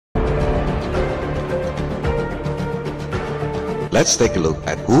Let's take a look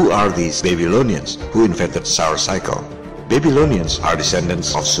at who are these Babylonians who invented solar cycle. Babylonians are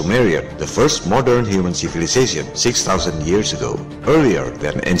descendants of Sumerian, the first modern human civilization 6,000 years ago, earlier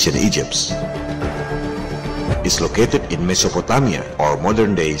than ancient Egypt. It's located in Mesopotamia, or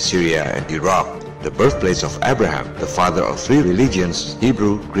modern-day Syria and Iraq, the birthplace of Abraham, the father of three religions,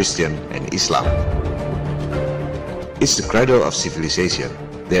 Hebrew, Christian, and Islam. It's the cradle of civilization.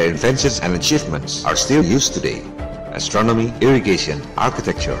 Their inventions and achievements are still used today. Astronomy, irrigation,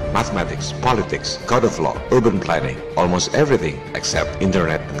 architecture, mathematics, politics, code of law, urban planning, almost everything except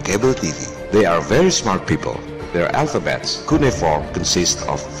internet and cable TV. They are very smart people. Their alphabets, cuneiform, consist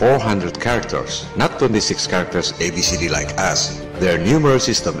of 400 characters, not 26 characters ABCD like us. Their numeral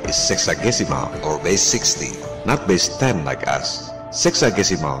system is sexagesimal or base 60, not base 10 like us.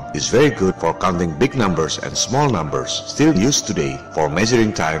 Sexagesimal is very good for counting big numbers and small numbers, still used today for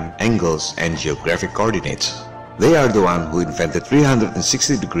measuring time, angles, and geographic coordinates. They are the one who invented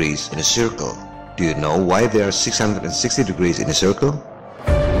 360 degrees in a circle. Do you know why there are 660 degrees in a circle?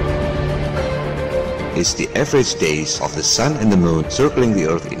 It's the average days of the Sun and the Moon circling the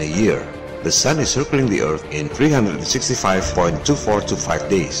Earth in a year. The Sun is circling the Earth in 365.2425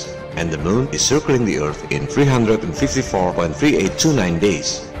 days, and the Moon is circling the Earth in 354.3829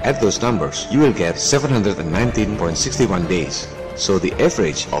 days. Add those numbers, you will get 719.61 days. So the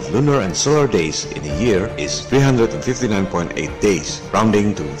average of lunar and solar days in a year is 359.8 days,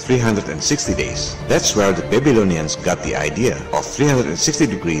 rounding to 360 days. That's where the Babylonians got the idea of 360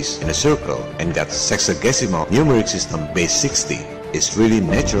 degrees in a circle and got sexagesimal numeric system base 60. It's really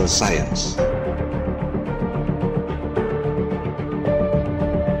natural science.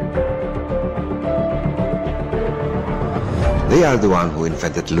 They are the one who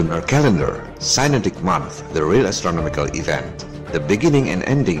invented lunar calendar, synodic month, the real astronomical event. The beginning and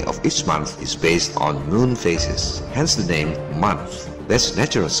ending of each month is based on moon phases, hence the name month. That's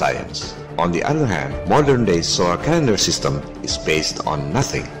natural science. On the other hand, modern-day solar calendar system is based on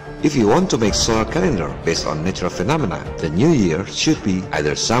nothing. If you want to make solar calendar based on natural phenomena, the new year should be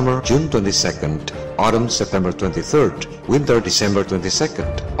either summer June 22nd, autumn September 23rd, winter December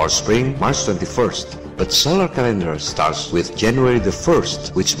 22nd, or spring March 21st. But solar calendar starts with January the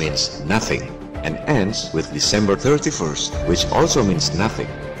 1st, which means nothing, and ends with December 31st, which also means nothing.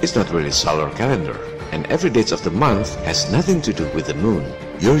 It's not really solar calendar, and every date of the month has nothing to do with the moon.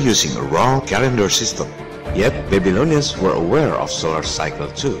 You're using a wrong calendar system. Yet Babylonians were aware of solar cycle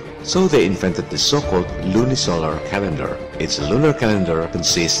too, so they invented the so-called lunisolar calendar. Its lunar calendar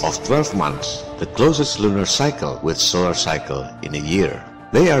consists of 12 months, the closest lunar cycle with solar cycle in a year.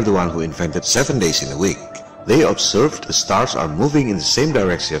 They are the one who invented 7 days in a week. They observed the stars are moving in the same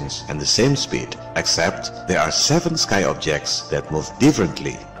directions and the same speed, except there are 7 sky objects that move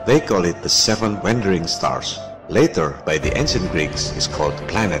differently. They call it the 7 wandering stars. Later, by the ancient Greeks, is called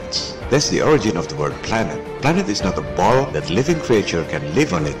planets. That's the origin of the word planet. Planet is not a ball that living creature can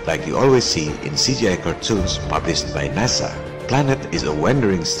live on it like you always see in CGI cartoons published by NASA. Planet is a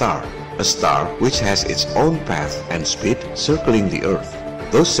wandering star, a star which has its own path and speed circling the Earth.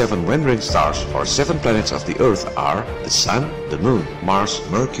 Those 7 wandering stars, or 7 planets of the Earth, are the Sun, the Moon, Mars,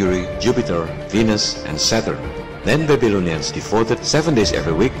 Mercury, Jupiter, Venus, and Saturn. Then Babylonians devoted 7 days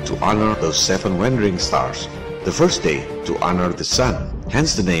every week to honor those 7 wandering stars. The first day to honor the Sun,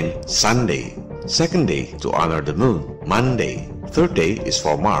 hence the name Sunday. Second day to honor the Moon, Monday. Third day is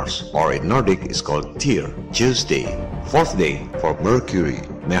for Mars, or in Nordic is called Tyr, Tuesday. Fourth day for Mercury,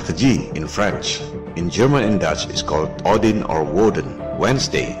 Mercredi in French. In German and Dutch is called Odin or Woden,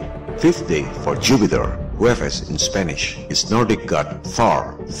 Wednesday. Fifth day for Jupiter, Jueves in Spanish, is Nordic god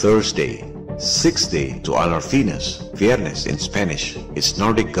Thor, Thursday. Sixth day to honor Venus, Viernes in Spanish, is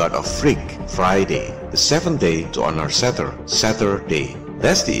Nordic god of Frigg, Friday. The seventh day to honor Saturn, Saturday.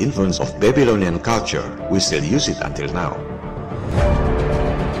 That's the influence of Babylonian culture. We still use it until now.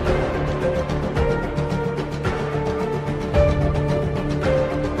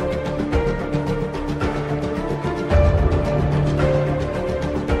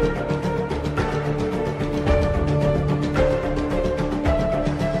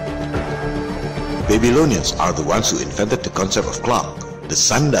 Babylonians are the ones who invented the concept of clock, the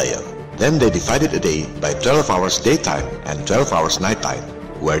sundial. Then they divided a day by 12 hours daytime and 12 hours nighttime.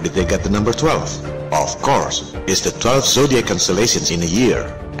 Where did they get the number 12? Of course, it's the 12 zodiac constellations in a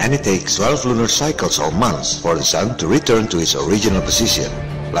year, and it takes 12 lunar cycles or months for the sun to return to its original position.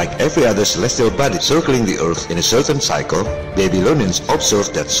 Like every other celestial body circling the Earth in a certain cycle, Babylonians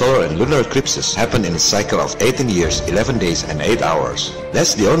observed that solar and lunar eclipses happen in a cycle of 18 years, 11 days and 8 hours.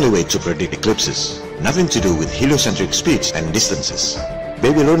 That's the only way to predict eclipses. Nothing to do with heliocentric speeds and distances.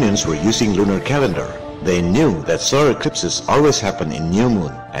 Babylonians were using lunar calendar. They knew that solar eclipses always happen in new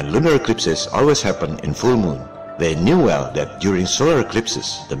moon and lunar eclipses always happen in full moon. They knew well that during solar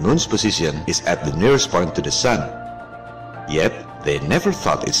eclipses, the moon's position is at the nearest point to the sun. Yet, they never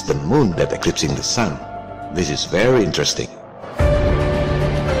thought it's the moon that eclipsing the sun. This is very interesting.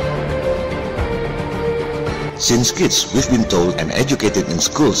 Since kids, we've been told and educated in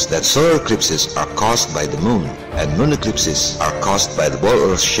schools that solar eclipses are caused by the moon and moon eclipses are caused by the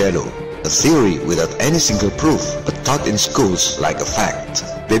whole Earth's shadow. A theory without any single proof, but taught in schools like a fact.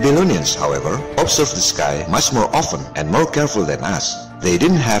 Babylonians, however, observed the sky much more often and more careful than us. They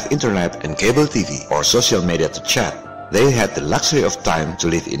didn't have internet and cable TV or social media to chat. They had the luxury of time to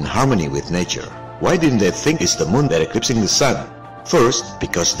live in harmony with nature. Why didn't they think it's the moon that eclipsing the sun? First,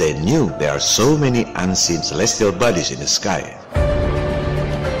 because they knew there are so many unseen celestial bodies in the sky.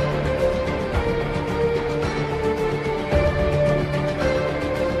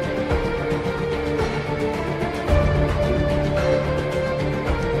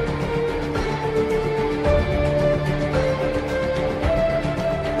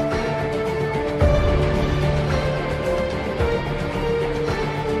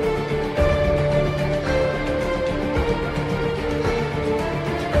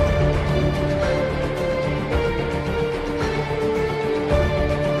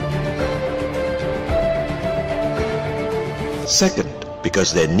 Second,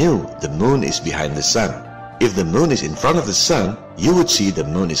 because they knew the moon is behind the sun. If the moon is in front of the sun, you would see the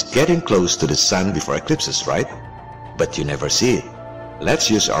moon is getting close to the sun before eclipses, right? But you never see it. Let's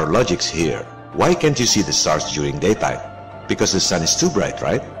use our logics here. Why can't you see the stars during daytime? Because the sun is too bright,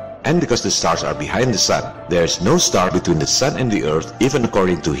 right? And because the stars are behind the sun. There's no star between the sun and the earth, even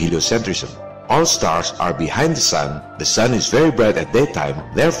according to heliocentrism. All stars are behind the sun is very bright at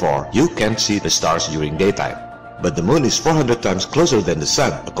daytime, therefore you can't see the stars during daytime. But the moon is 400 times closer than the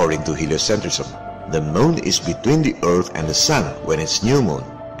sun, according to heliocentrism. The moon is between the earth and the sun when it's new moon,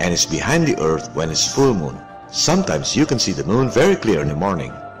 and it's behind the earth when it's full moon. Sometimes you can see the moon very clear in the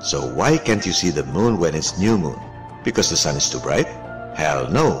morning. So why can't you see the moon when it's new moon? Because the sun is too bright? Hell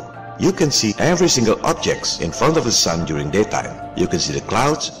no! You can see every single object in front of the sun during daytime. You can see the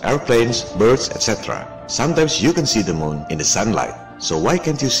clouds, airplanes, birds, etc. Sometimes you can see the moon in the sunlight. So why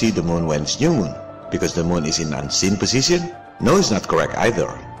can't you see the moon when it's new moon? Because the moon is in unseen position? No, it's not correct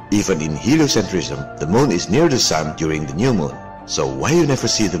either. Even in heliocentrism, the moon is near the sun during the new moon. So why you never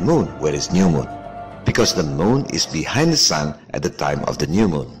see the moon when it's new moon? Because the moon is behind the sun at the time of the new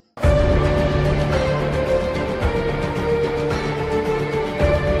moon.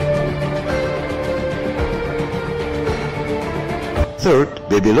 Third,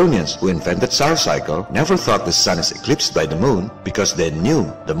 Babylonians who invented solar cycle never thought the sun is eclipsed by the moon because they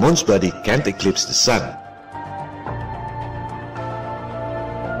knew the moon's body can't eclipse the sun.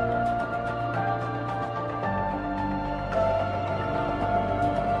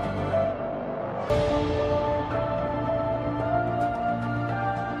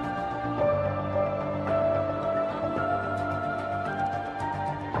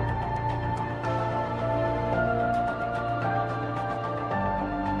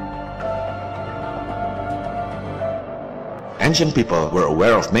 Ancient people were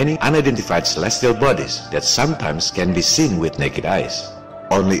aware of many unidentified celestial bodies that sometimes can be seen with naked eyes.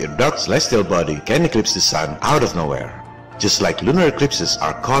 Only a dark celestial body can eclipse the sun out of nowhere. Just like lunar eclipses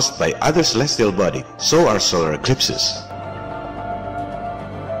are caused by other celestial bodies, so are solar eclipses.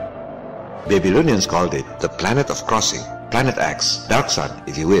 Babylonians called it the planet of crossing, planet X, dark sun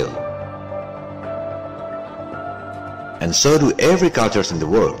if you will. And so do every cultures in the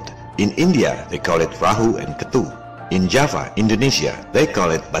world. In India, they call it Rahu and Ketu. In Java, Indonesia, they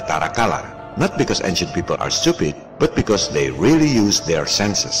call it Batara Kala. Not because ancient people are stupid, but because they really use their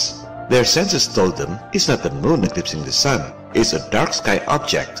senses. Their senses told them it's not the moon eclipsing the sun, it's a dark sky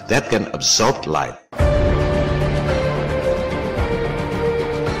object that can absorb light.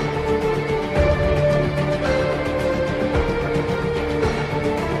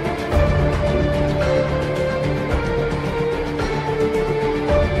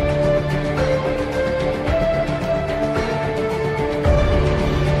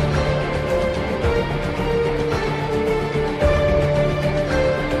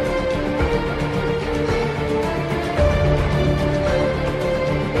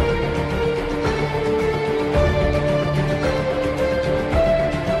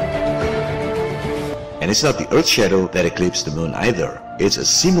 And it's not the Earth's shadow that eclipsed the moon either. It's a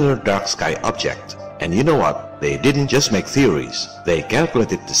similar dark sky object. And you know what? They didn't just make theories. They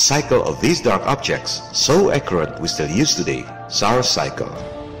calculated the cycle of these dark objects, so accurate we still use today, solar cycle.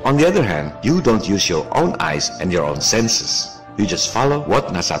 On the other hand, you don't use your own eyes and your own senses. You just follow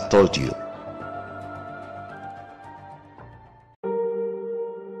what NASA told you.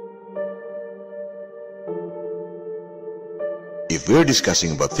 If we're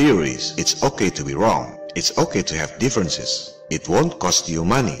discussing about theories, it's okay to be wrong. It's okay to have differences. It won't cost you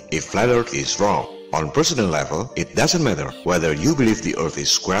money if flat Earth is wrong. On personal level, it doesn't matter whether you believe the Earth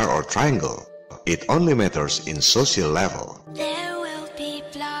is square or triangle. It only matters in social level. There will be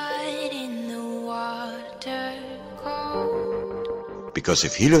blood in the water cold. Because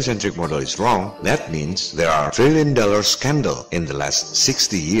if heliocentric model is wrong, that means there are $1 trillion scandal in the last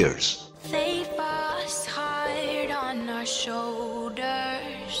 60 years. They boss hard on our shoulders.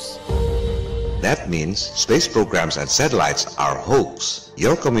 That means space programs and satellites are hoax.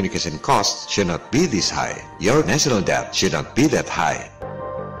 Your communication costs should not be this high. Your national debt should not be that high.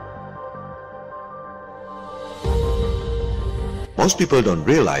 Most people don't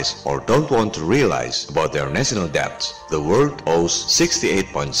realize or don't want to realize about their national debts. The world owes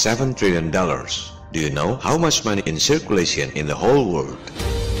 $68.7 trillion. Do you know how much money in circulation in the whole world?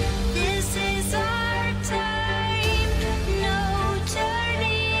 This is our time, no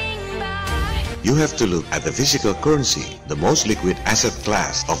turning back. You have to look at the physical currency, the most liquid asset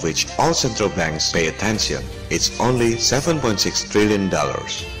class of which all central banks pay attention. It's only $7.6 trillion.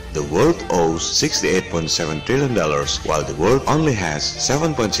 The world owes $68.7 trillion while the world only has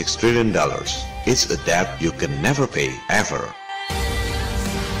 $7.6 trillion. It's a debt you can never pay, ever.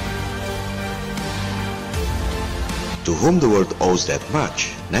 To whom the world owes that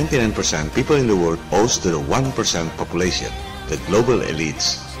much? 99% people in the world owes to the 1% population, the global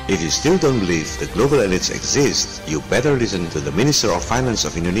elites. If you still don't believe the global elites exist, you better listen to the Minister of Finance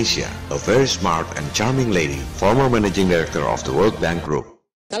of Indonesia, a very smart and charming lady, former managing director of the World Bank Group.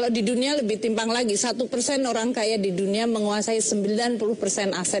 Kalau di dunia lebih timpang lagi, 1% orang kaya di dunia menguasai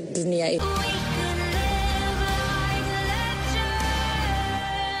 90% aset dunia itu.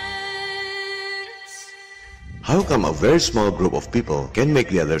 How come a very small group of people can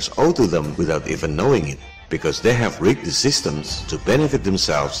make the others owe to them without even knowing it? Because they have rigged the systems to benefit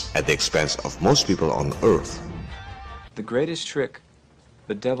themselves at the expense of most people on Earth. The greatest trick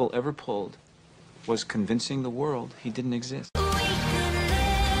the devil ever pulled was convincing the world he didn't exist.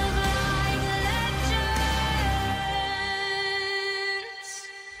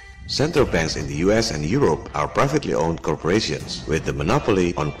 Central banks in the US and Europe are privately owned corporations with the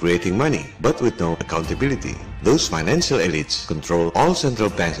monopoly on creating money, but with no accountability. Those financial elites control all central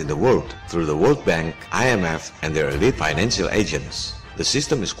banks in the world through the World Bank, IMF, and their elite financial agents. The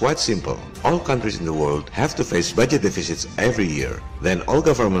system is quite simple. All countries in the world have to face budget deficits every year. Then all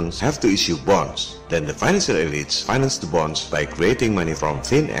governments have to issue bonds. Then the financial elites finance the bonds by creating money from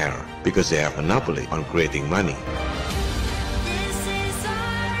thin air because they have a monopoly on creating money.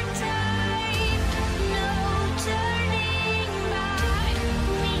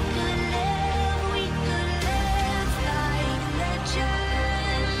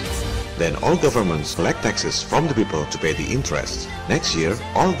 Then all governments collect taxes from the people to pay the interest. Next year,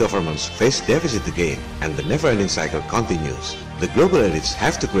 all governments face deficit again, and the never-ending cycle continues. The global elites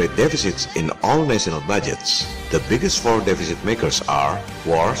have to create deficits in all national budgets. The biggest four deficit makers are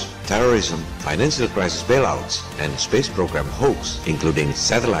wars, terrorism, financial crisis bailouts, and space program hoax, including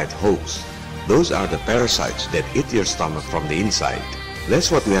satellite hoax. Those are the parasites that eat your stomach from the inside. That's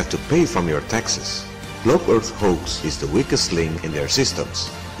what you have to pay from your taxes. Globe Earth hoax is the weakest link in their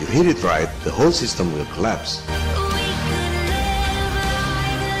systems. You hit it right, the whole system will collapse.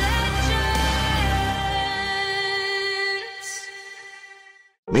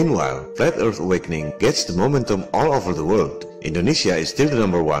 Meanwhile, Flat Earth Awakening gets the momentum all over the world. Indonesia is still the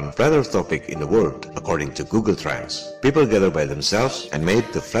 #1 Flat Earth topic in the world, according to Google Trends. People gather by themselves and made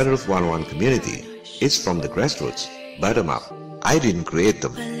the Flat Earth 1-1 community. It's from the grassroots, bottom up. I didn't create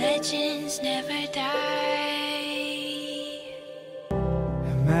them. But legends never die.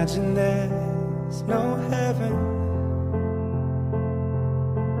 Imagine there's no heaven.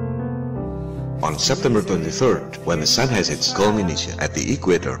 On September 23rd, when the sun has its culmination at the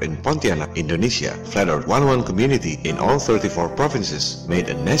equator in Pontianak, Indonesia, Flat Earth 1-1 community in all 34 provinces made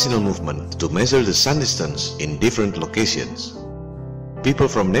a national movement to measure the sun distance in different locations. People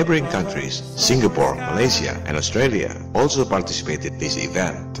from neighboring countries, Singapore, Malaysia, and Australia also participated in this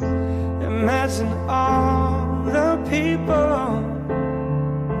event. Imagine all the people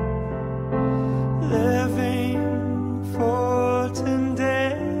living for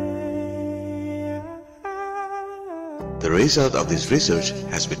today. The result of this research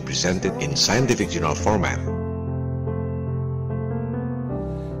has been presented in scientific journal format.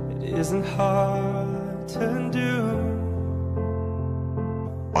 It isn't hard to do.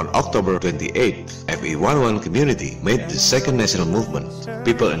 On October 28th, FE1-1 community made the second national movement.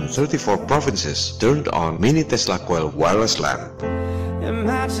 People in 34 provinces turned on mini Tesla coil wireless lamp.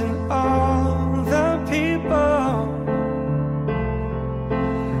 Imagine all the people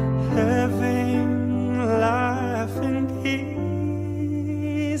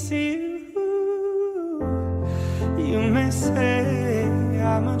is you. You may say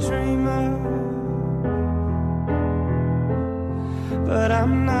I'm a dreamer, but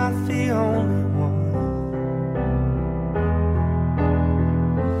I'm not the only one.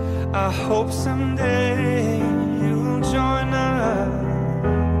 I hope someday you will join us,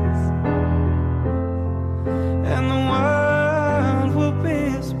 and the world will be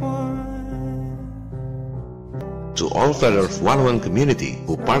as one. To all Flat Earth 101 community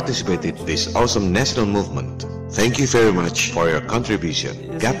who participated in this awesome national movement, thank you very much for your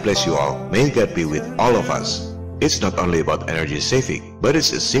contribution. God bless you all. May God be with all of us. It's not only about energy saving, but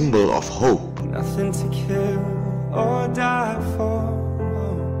it's a symbol of hope. Nothing to kill or die for,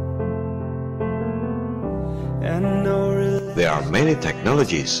 and no relief. There are many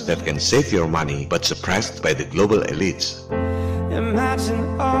technologies that can save your money but suppressed by the global elites.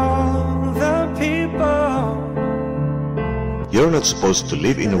 Imagine all the people. You're not supposed to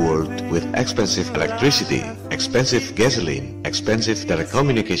live in a world with expensive electricity, expensive gasoline, expensive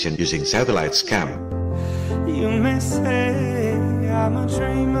telecommunication using satellite scam. You may say I'm a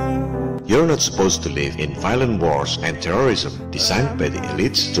dreamer. You're not supposed to live in violent wars and terrorism designed by the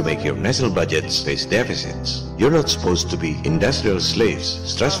elites to make your national budgets face deficits. You're not supposed to be industrial slaves,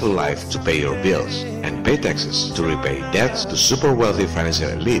 stressful life to pay your bills, and pay taxes to repay debts to super wealthy financial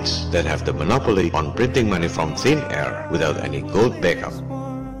elites that have the monopoly on printing money from thin air without any gold backup.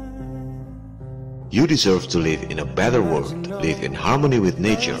 You deserve to live in a better world, live in harmony with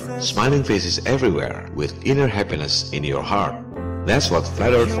nature, smiling faces everywhere, with inner happiness in your heart. That's what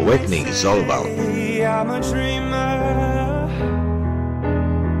Flat Earth Awakening is all about. I'm a dreamer.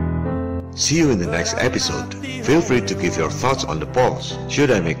 See you in the next episode. Feel free to give your thoughts on the polls.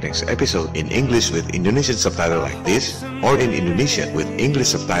 Should I make next episode in English with Indonesian subtitle like this, or in Indonesian with English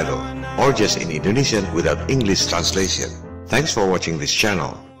subtitle, or just in Indonesian without English translation? Thanks for watching this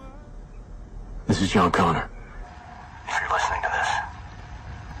channel. This is John Connor. If you're listening to this,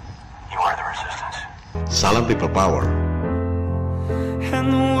 you are the resistance. Salam People Power. And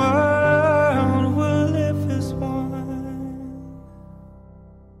the world